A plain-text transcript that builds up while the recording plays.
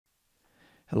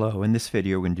Hello, in this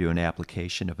video we're going to do an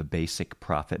application of a basic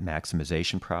profit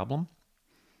maximization problem.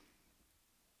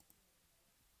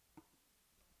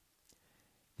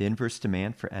 The inverse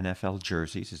demand for NFL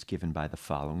jerseys is given by the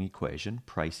following equation.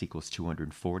 Price equals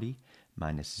 240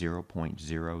 minus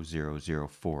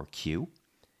 0.0004 Q.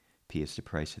 P is the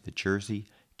price of the jersey,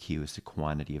 Q is the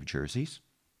quantity of jerseys.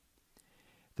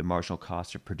 The marginal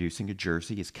cost of producing a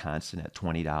jersey is constant at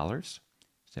 $20.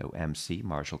 So MC,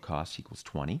 marginal cost, equals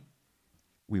 20.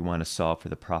 We want to solve for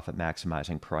the profit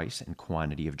maximizing price and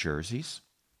quantity of jerseys.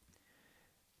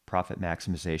 Profit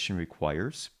maximization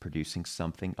requires producing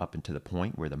something up until the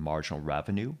point where the marginal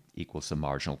revenue equals the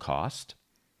marginal cost.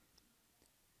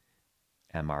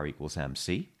 MR equals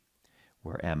MC,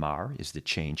 where MR is the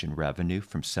change in revenue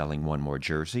from selling one more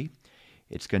jersey.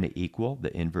 It's going to equal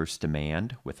the inverse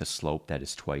demand with a slope that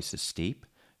is twice as steep.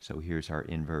 So here's our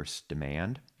inverse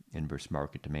demand, inverse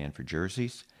market demand for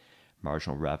jerseys.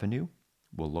 Marginal revenue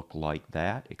will look like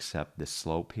that, except the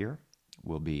slope here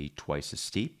will be twice as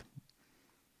steep.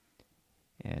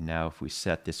 And now if we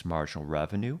set this marginal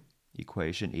revenue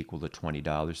equation equal to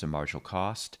 $20 the marginal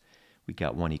cost, we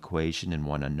got one equation and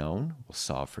one unknown. We'll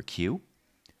solve for Q,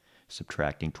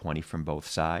 subtracting 20 from both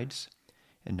sides,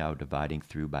 and now dividing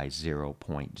through by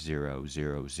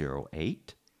 0.0008.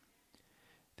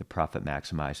 The profit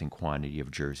maximizing quantity of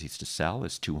jerseys to sell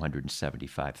is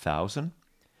 275,000.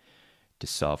 To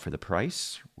solve for the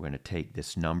price, we're going to take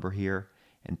this number here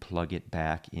and plug it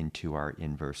back into our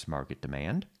inverse market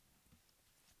demand.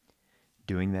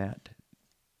 Doing that,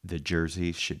 the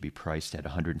jerseys should be priced at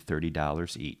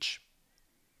 $130 each.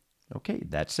 Okay,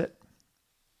 that's it.